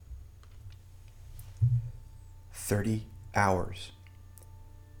30 hours.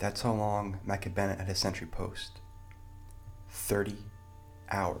 That's how long Mac had been at his sentry post. 30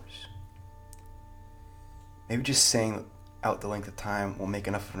 hours. Maybe just saying out the length of time won't make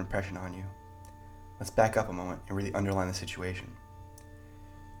enough of an impression on you. Let's back up a moment and really underline the situation.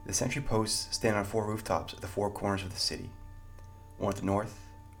 The sentry posts stand on 4 rooftops at the 4 corners of the city. One at the north,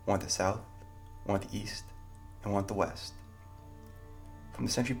 one at the south, one at the east, and one at the west. From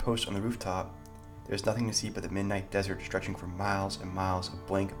the sentry post on the rooftop, there is nothing to see but the midnight desert stretching for miles and miles of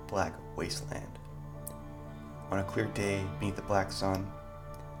blank black wasteland. On a clear day beneath the black sun,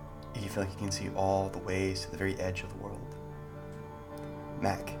 you feel like you can see all the ways to the very edge of the world.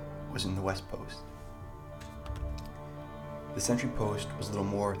 Mac was in the west post. The sentry post was little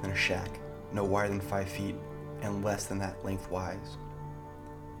more than a shack, no wider than 5 feet and less than that lengthwise.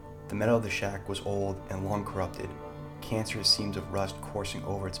 The metal of the shack was old and long corrupted, cancerous seams of rust coursing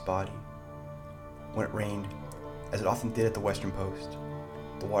over its body. When it rained, as it often did at the western post,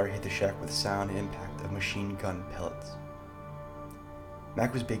 the water hit the shack with the sound and impact of machine gun pellets.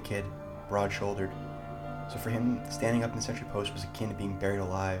 Mac was a big kid, broad-shouldered, so for him, standing up in the sentry post was akin to being buried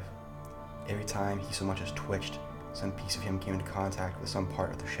alive. Every time he so much as twitched, some piece of him came into contact with some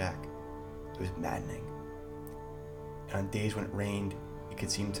part of the shack. It was maddening. And on days when it rained, it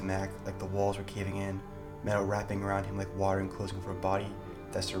could seem to Mac like the walls were caving in, metal wrapping around him like water enclosing over a body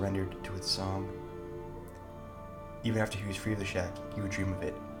that surrendered to its song. Even after he was free of the shack, he would dream of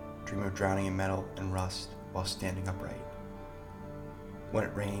it, dream of drowning in metal and rust while standing upright. When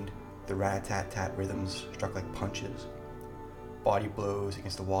it rained, the rat-a-tat-tat rhythms struck like punches, body blows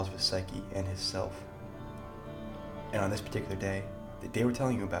against the walls of his psyche and his self. And on this particular day, the day we're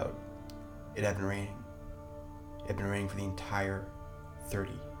telling you about, it had been raining. It had been raining for the entire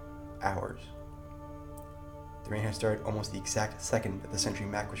 30 hours. The rain had started almost the exact second that the sentry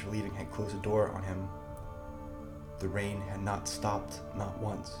Mac was relieving had closed the door on him. The rain had not stopped, not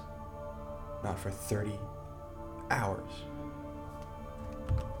once, not for 30 hours.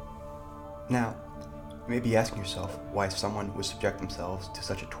 Now, you may be asking yourself why someone would subject themselves to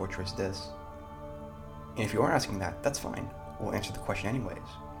such a torture as this. And if you are asking that, that's fine. We'll answer the question anyways.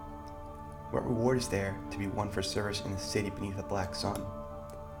 What reward is there to be won for service in the city beneath the black sun?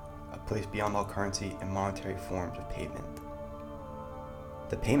 A place beyond all currency and monetary forms of payment.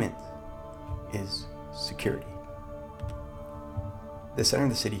 The payment is security. The center of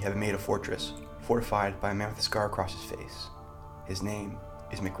the city had been made a fortress, fortified by a man with a scar across his face. His name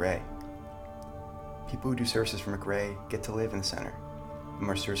is McRae. People who do services for McRae get to live in the center. The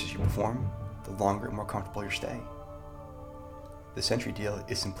more services you perform, the longer and more comfortable your stay. The sentry deal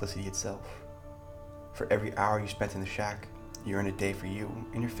is simplicity itself. For every hour you spent in the shack, you earn a day for you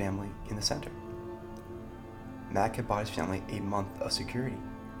and your family in the center. Mac had bought his family a month of security,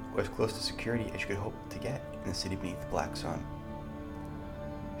 or as close to security as you could hope to get in the city beneath the black sun.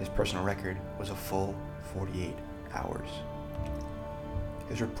 His personal record was a full 48 hours.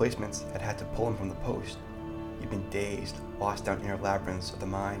 His replacements had to pull him from the post. He'd been dazed, lost down inner labyrinths of the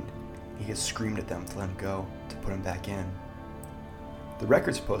mind. He had screamed at them to let him go, to put him back in. The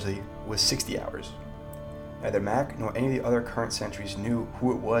record supposedly was 60 hours. Neither Mac nor any of the other current sentries knew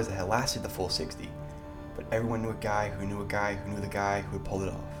who it was that had lasted the full 60, but everyone knew a guy who knew a guy who knew the guy who had pulled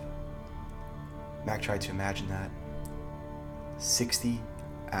it off. Mac tried to imagine that. 60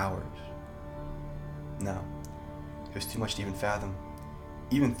 hours. No, it was too much to even fathom.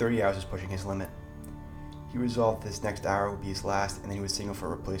 Even 30 hours was pushing his limit. He resolved this next hour would be his last, and then he would signal for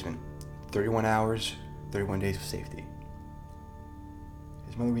a replacement. 31 hours, 31 days of safety.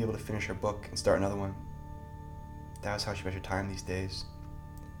 His mother would be able to finish her book and start another one. That was how she measured time these days.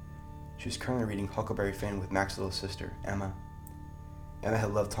 She was currently reading Huckleberry Finn with Mac's little sister, Emma. Emma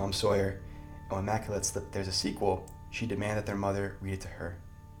had loved Tom Sawyer, and when Mac had let slip there's a sequel, she demanded that their mother read it to her.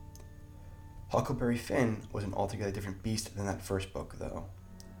 Huckleberry Finn was an altogether different beast than that first book, though.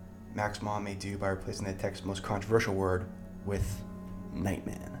 Mac's mom made do by replacing the text's most controversial word with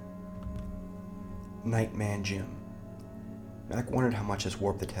Nightman. Nightman Jim. Mac wondered how much this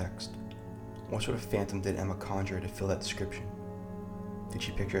warped the text. What sort of phantom did Emma conjure to fill that description? Did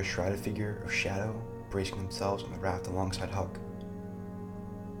she picture a shrouded figure of shadow bracing themselves on the raft alongside Huck?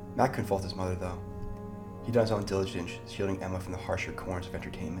 Mac couldn't fault his mother, though. He'd done his own diligence, shielding Emma from the harsher corners of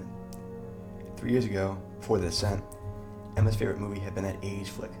entertainment. 3 years ago, before the descent, Emma's favorite movie had been that 80s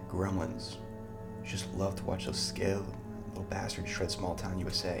flick, Gremlins. She just loved to watch those scale little bastards shred small-town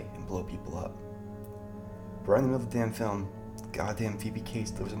USA and blow people up. But right in the middle of the damn film, goddamn Phoebe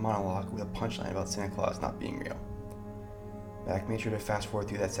Cates delivers a monologue with a punchline about Santa Claus not being real. Mac made sure to fast forward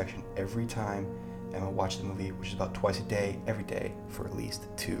through that section every time Emma watched the movie, which is about twice a day, every day, for at least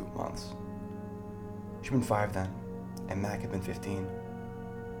 2 months. She'd been 5 then, and Mac had been 15.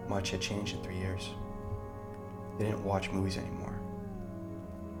 Much had changed in 3 years. They didn't watch movies anymore.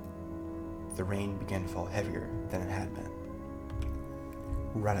 The rain began to fall heavier than it had been.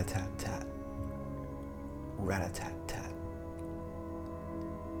 Rat-a-tat-tat. Rat-a-tat-tat.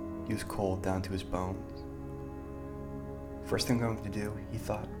 He was cold down to his bones. First thing I'm going to do, he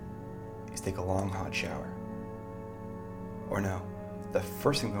thought, is take a long hot shower. Or no, the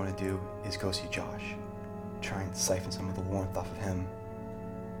first thing I'm going to do is go see Josh. Try and siphon some of the warmth off of him.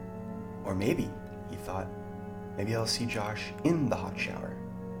 Or maybe, he thought, maybe I'll see Josh in the hot shower.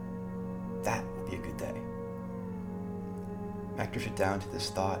 That would be a good day. Mac drifted down to this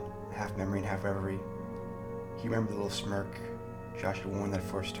thought, half memory and half reverie. He remembered the little smirk Josh had worn that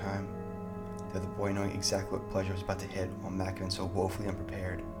first time, the other boy knowing exactly what pleasure was about to hit while Mac had been so woefully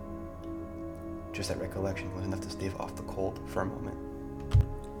unprepared. Just that recollection was enough to stave off the cold for a moment.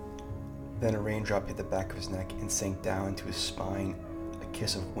 Then a raindrop hit the back of his neck and sank down into his spine, a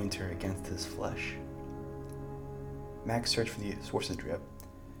kiss of winter against his flesh. Mac searched for the source of the drip,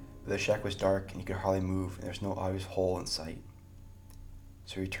 but the shack was dark and he could hardly move and there was no obvious hole in sight.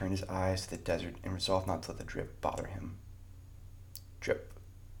 So he turned his eyes to the desert and resolved not to let the drip bother him. Drip.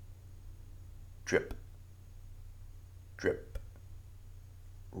 Drip. Drip.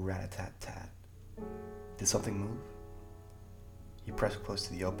 Rat-a-tat-tat. Did something move? He pressed close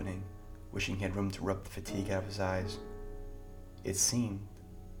to the opening, wishing he had room to rub the fatigue out of his eyes. It seemed.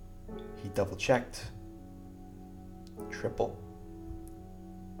 He double-checked. Triple.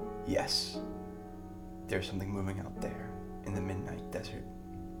 Yes. There's something moving out there in the midnight desert.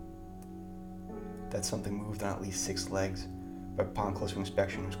 That something moved on at least 6 legs, but upon closer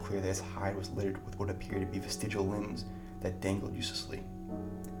inspection it was clear that its hide was littered with what appeared to be vestigial limbs that dangled uselessly.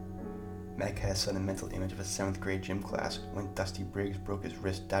 Mac had a sudden mental image of a 7th grade gym class when Dusty Briggs broke his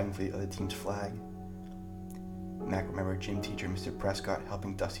wrist diving for the other team's flag. Mac remembered gym teacher Mr. Prescott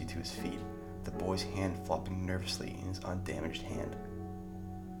helping Dusty to his feet, the boy's hand flopping nervously in his undamaged hand.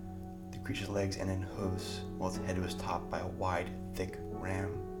 The creature's legs ended in hooves, while its head was topped by a wide, thick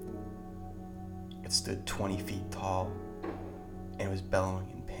ram. It stood 20 feet tall, and it was bellowing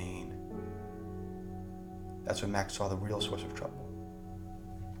in pain. That's when Mac saw the real source of trouble.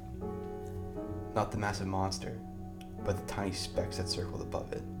 Not the massive monster, but the tiny specks that circled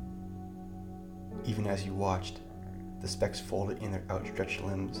above it. Even as you watched, the specks folded in their outstretched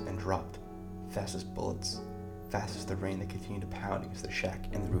limbs and dropped, fast as bullets, fast as the rain that continued to pound against the shack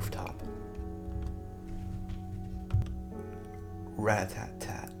and the rooftop.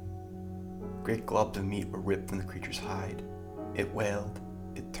 Rat-a-tat-tat. Great globs of meat were ripped from the creature's hide. It wailed,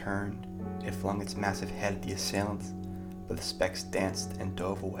 it turned, it flung its massive head at the assailants, but the specks danced and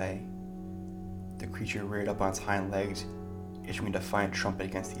dove away. The creature reared up on its hind legs, issuing a defiant trumpet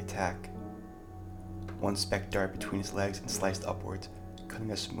against the attack. One speck darted between his legs and sliced upwards,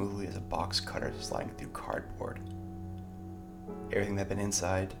 cutting as smoothly as a box cutter sliding through cardboard. Everything that had been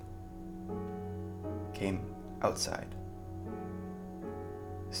inside came outside.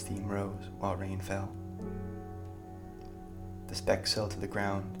 Steam rose while rain fell. The speck settled to the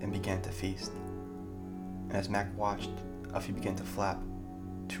ground and began to feast. And as Mac watched, a few began to flap,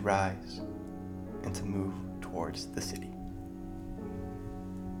 to rise, and to move towards the city.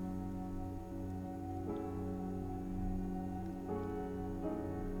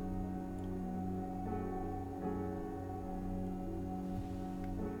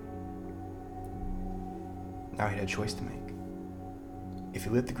 Now he had a choice to make. If he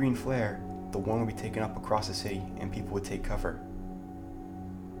lit the green flare, the warning would be taken up across the city and people would take cover.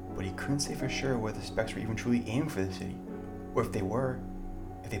 But he couldn't say for sure whether the specks were even truly aimed for the city, or if they were,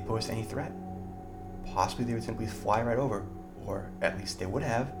 if they posed any threat. Possibly they would simply fly right over, or at least they would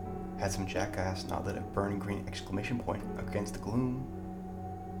have, had some jackass not lit a burning green exclamation point against the gloom.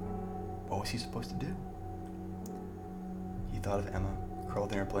 What was he supposed to do? He thought of Emma,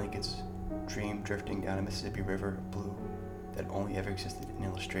 curled in her blankets, dream drifting down a Mississippi River of blue that only ever existed in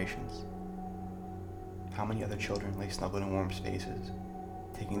illustrations. How many other children lay snuggled in warm spaces,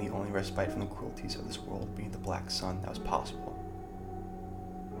 taking the only respite from the cruelties of this world beneath the black sun that was possible?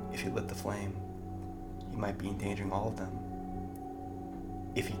 If he lit the flame, he might be endangering all of them.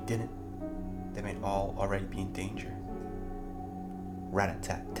 If he didn't, they might all already be in danger.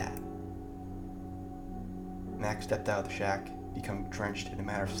 Rat-a-tat-tat. Mac stepped out of the shack, becoming drenched in a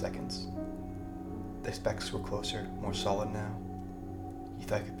matter of seconds. The specks were closer, more solid now. He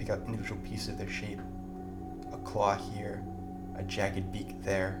thought he could pick out individual pieces of their shape. A claw here, a jagged beak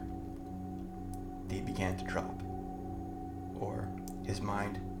there. They began to drop. Or, his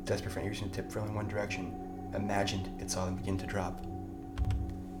mind, desperate for any reason to tip further in one direction, imagined it saw them begin to drop.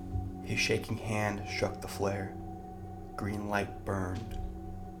 His shaking hand struck the flare. Green light burned.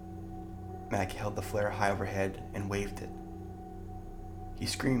 Mac held the flare high overhead and waved it. He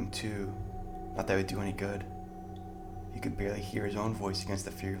screamed too, not that it would do any good. He could barely hear his own voice against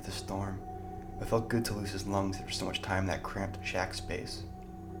the fury of the storm. It felt good to lose his lungs after so much time in that cramped shack space.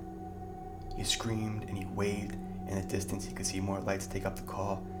 He screamed and he waved. In the distance he could see more lights take up the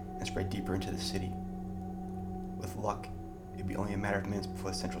call and spread deeper into the city. With luck, it'd be only a matter of minutes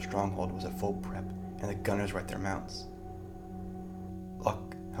before the central stronghold was at full prep and the gunners were at their mounts.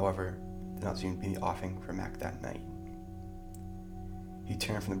 Luck, however, did not seem to be the offing for Mac that night. He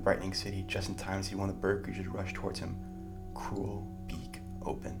turned from the brightening city just in time to see one of the bird creatures rush towards him, cruel beak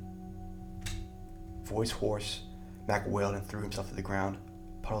open. Voice hoarse, Mac wailed and threw himself to the ground,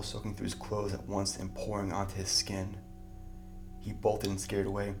 puddles soaking through his clothes at once and pouring onto his skin. He bolted and scared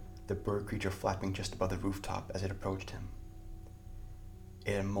away, the bird creature flapping just above the rooftop as it approached him.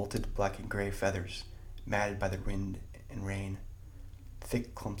 It had molted black and gray feathers, matted by the wind and rain.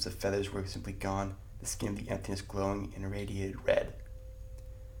 Thick clumps of feathers were simply gone, the skin of the emptiness glowing and irradiated red.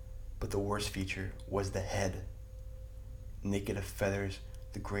 But the worst feature was the head. Naked of feathers,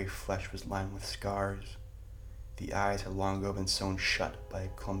 the gray flesh was lined with scars. The eyes had long ago been sewn shut by a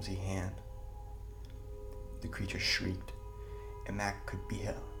clumsy hand. The creature shrieked, and Mac could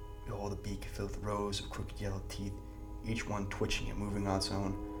behold a beak filled with rows of crooked yellow teeth, each one twitching and moving on its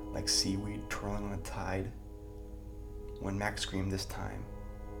own, like seaweed twirling on a tide. When Mac screamed this time,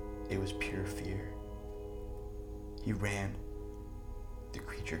 it was pure fear. He ran. The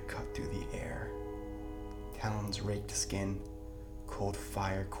creature cut through the air. Talons raked skin. Cold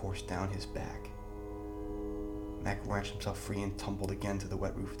fire coursed down his back. Mac wrenched himself free and tumbled again to the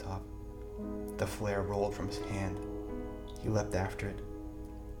wet rooftop. The flare rolled from his hand. He leapt after it.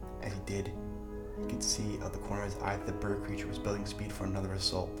 As he did, he could see out the corner of his eye that the bird creature was building speed for another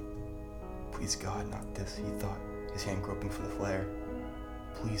assault. Please God, not this, he thought, his hand groping for the flare.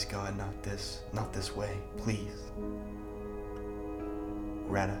 Please God, not this way, please.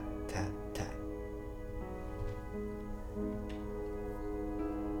 Rat-a-tat-tat.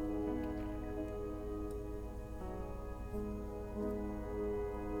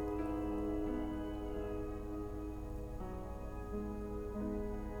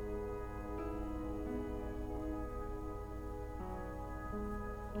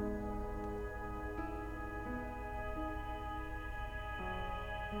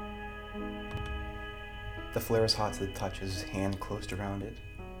 The flare was hot to the touch as his hand closed around it,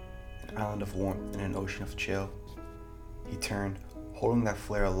 an island of warmth in an ocean of chill. He turned, holding that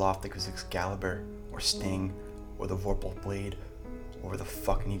flare aloft like it was Excalibur, or Sting, or the Vorpal blade, or whatever the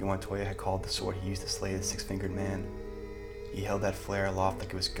fuck Inigo Montoya had called the sword he used to slay the six-fingered man. He held that flare aloft like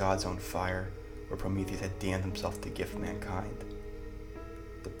it was God's own fire, where Prometheus had damned himself to gift mankind.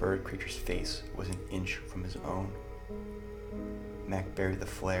 The bird creature's face was an inch from his own. Mac buried the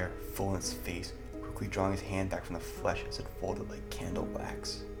flare full in its face, quickly drawing his hand back from the flesh as it folded like candle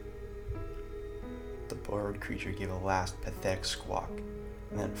wax. The bird creature gave a last pathetic squawk,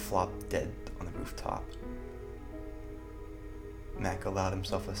 and then flopped dead on the rooftop. Mac allowed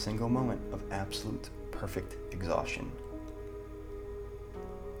himself a single moment of absolute, perfect exhaustion.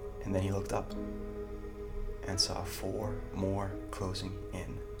 And then he looked up and saw 4 more closing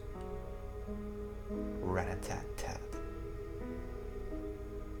in. Rat-a-tat-tat.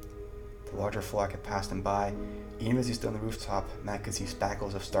 The larger flock had passed him by. Even as he stood on the rooftop, Mac could see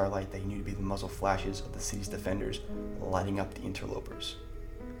spackles of starlight that he knew to be the muzzle flashes of the city's defenders lighting up the interlopers.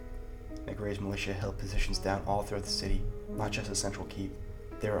 McRae's militia held positions down all throughout the city, not just the central keep.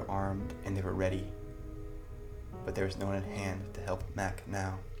 They were armed and they were ready. But there was no one at hand to help Mac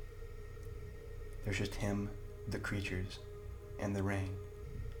now. There was just him, the creatures, and the rain,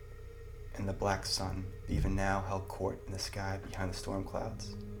 and the black sun that even now held court in the sky behind the storm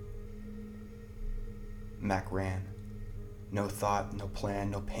clouds. Mac ran. No thought, no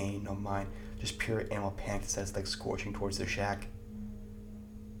plan, no pain, no mind, just pure animal panic that set his legs scorching towards their shack.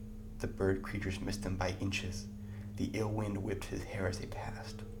 The bird creatures missed him by inches. The ill wind whipped his hair as they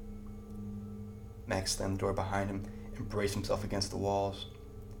passed. Mac slammed the door behind him and braced himself against the walls.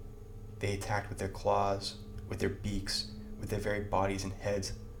 They attacked with their claws, with their beaks, with their very bodies and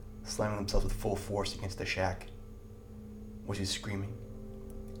heads, slamming themselves with full force against the shack. Was he screaming?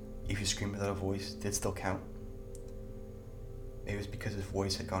 If he screamed without a voice, did it still count? Maybe it was because his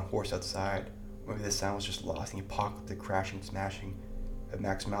voice had gone hoarse outside, or maybe the sound was just lost and he pocketed the crashing and smashing. But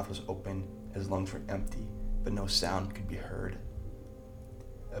Mac's mouth was open, his lungs were empty, but no sound could be heard.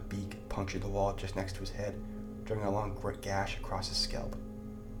 A beak punctured the wall just next to his head, drawing a long gash across his scalp.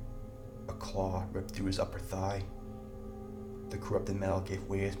 A claw ripped through his upper thigh. The corrupted metal gave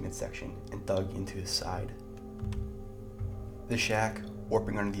way to his midsection and dug into his side. The shack,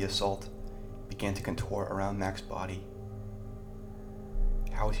 warping under the assault, began to contort around Mac's body.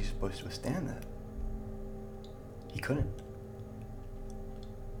 How was he supposed to withstand that? He couldn't.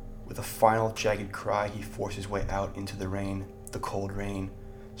 With a final jagged cry, he forced his way out into the rain, the cold rain,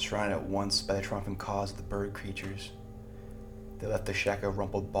 surrounded at once by the triumphant cause of the bird creatures. They left the shack a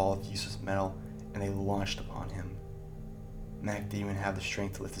rumpled ball of useless metal, and they launched upon him. Mac didn't even have the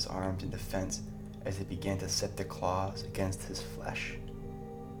strength to lift his arms in defense as they began to set their claws against his flesh.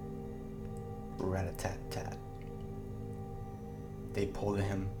 Rat-a-tat-tat. They pulled at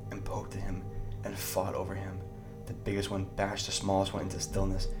him and poked at him and fought over him. The biggest one bashed the smallest one into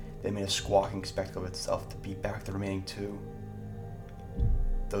stillness. They made a squawking spectacle of itself to beat back the remaining two.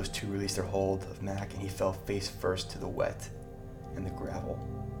 Those two released their hold of Mac, and he fell face first to the wet and the gravel.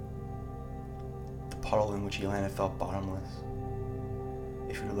 The puddle in which he landed felt bottomless.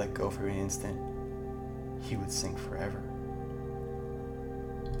 If he were to let go for an instant, he would sink forever.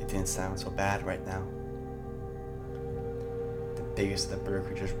 It didn't sound so bad right now. The biggest of the bird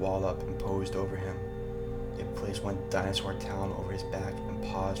creatures walled up and posed over him. It placed one dinosaur talon over his back and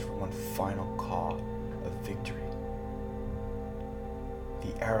paused for one final caw of victory.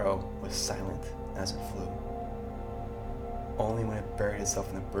 The arrow was silent as it flew. Only when it buried itself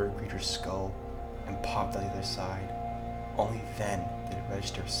in the bird creature's skull and popped out the other side, only then did it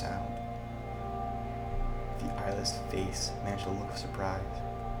register sound. The eyeless face managed a look of surprise,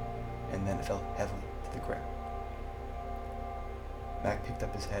 and then it fell heavily to the ground. Mac picked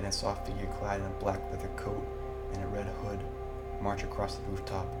up his head and saw a figure clad in a black leather coat and a red hood march across the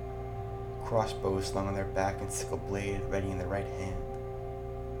rooftop, crossbows slung on their back and sickle blade ready in their right hand.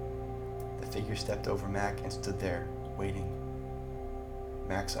 The figure stepped over Mac and stood there, waiting.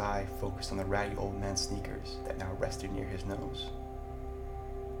 Mac's eye focused on the ratty old man's sneakers that now rested near his nose.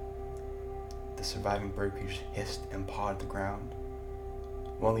 The surviving bird creatures hissed and pawed at the ground.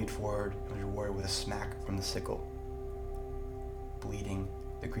 One leaned forward and was rewarded with a smack from the sickle. Bleeding,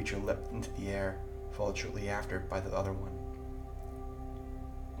 the creature leapt into the air, followed shortly after by the other one.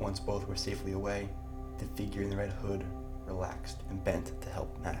 Once both were safely away, the figure in the red hood relaxed and bent to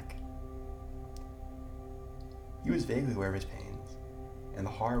help Mac. He was vaguely aware of his pains, and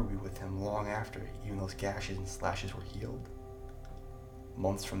the horror would be with him long after even those gashes and slashes were healed.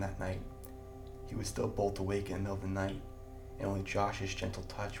 Months from that night, he would still bolt awake in the middle of the night, and only Josh's gentle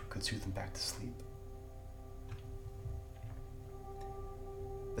touch could soothe him back to sleep.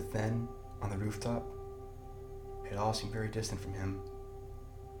 But then, on the rooftop, it all seemed very distant from him,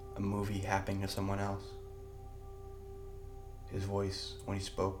 a movie happening to someone else. His voice, when he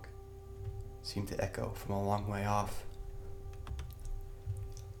spoke, seemed to echo from a long way off.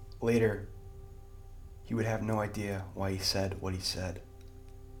 Later, he would have no idea why he said what he said.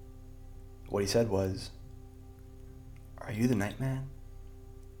 What he said was, "Are you the Nightman?"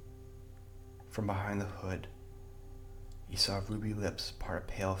 From behind the hood, he saw ruby lips part a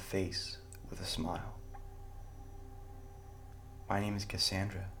pale face with a smile. "My name is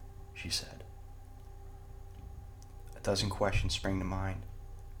Cassandra," she said. A dozen questions sprang to mind,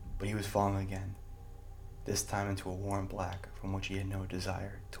 but he was falling again, this time into a warm black from which he had no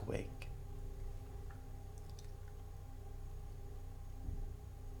desire to wake.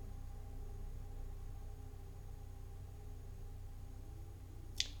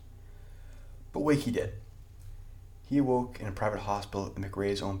 But wake he did. He awoke in a private hospital in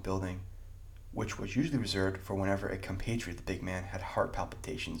McRae's own building, which was usually reserved for whenever a compatriot of the big man had heart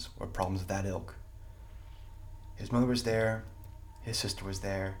palpitations or problems of that ilk. His mother was there, his sister was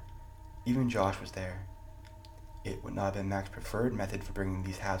there, even Josh was there. It would not have been Mac's preferred method for bringing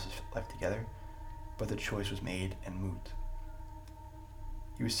these halves of life together, but the choice was made and moot.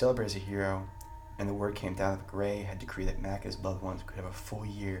 He was celebrated as a hero, and the word came down that McRae had decreed that Mac and his loved ones could have a full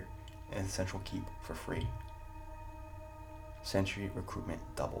year in the Central Keep for free. Century recruitment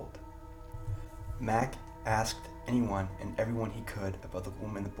doubled. Mac asked anyone and everyone he could about the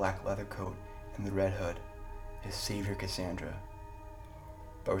woman in the black leather coat and the red hood, his savior Cassandra,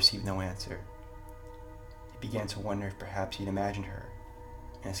 but received no answer. He began to wonder if perhaps he'd imagined her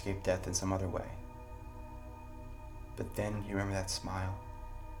and escaped death in some other way. But then he remembered that smile,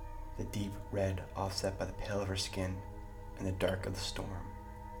 the deep red offset by the pale of her skin and the dark of the storm.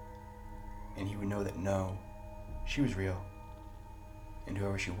 And he would know that no, she was real, and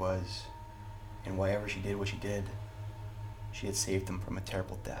whoever she was, and why ever she did what she did, she had saved him from a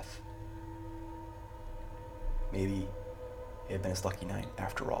terrible death. Maybe it had been his lucky night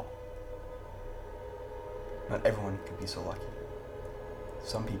after all. Not everyone could be so lucky.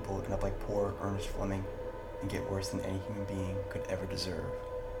 Some people end up like poor Ernest Fleming, and get worse than any human being could ever deserve.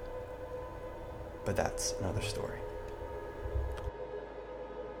 But that's another story.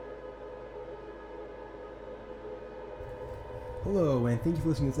 Hello, and thank you for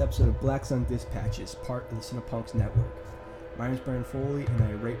listening to this episode of Black Sun Dispatches, part of the Cinepunks Network. My name is Brian Foley, and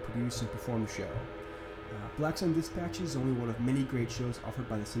I write, produce, and perform the show. Black Sun Dispatches is only one of many great shows offered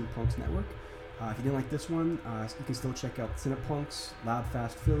by the Cinepunks Network. If you didn't like this one, you can still check out Cinepunks, Loud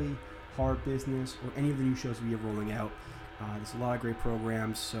Fast Philly, Hard Business, or any of the new shows we have rolling out. There's a lot of great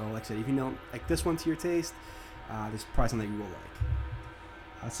programs, so like I said, if you don't like this one to your taste, there's probably something that you will like.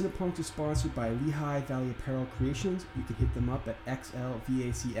 Cinepunks is sponsored by Lehigh Valley Apparel Creations. You can hit them up at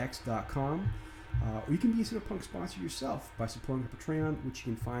xlvacx.com. Or you can be a Cinepunks sponsor yourself by supporting the Patreon, which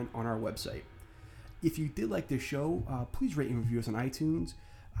you can find on our website. If you did like this show, please rate and review us on iTunes.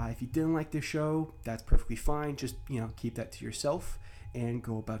 If you didn't like this show, that's perfectly fine. Just keep that to yourself and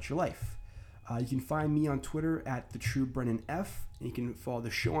go about your life. You can find me on Twitter at TheTrueBrennanF, and you can follow the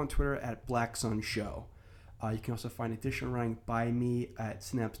show on Twitter at Black Sun Show. You can also find additional writing by me at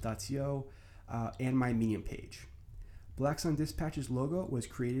synapse.co and my Medium page. Black Sun Dispatch's logo was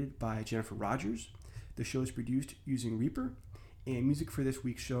created by Jennifer Rogers. The show is produced using Reaper, and music for this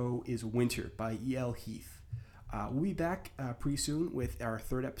week's show is Winter by E.L. Heath. We'll be back pretty soon with our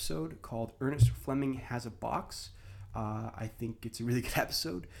third episode called Ernest Fleming Has a Box. I think it's a really good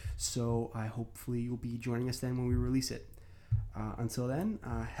episode, so hopefully you'll be joining us then when we release it. Until then,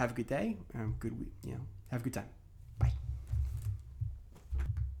 have a good day, good week, have a good time.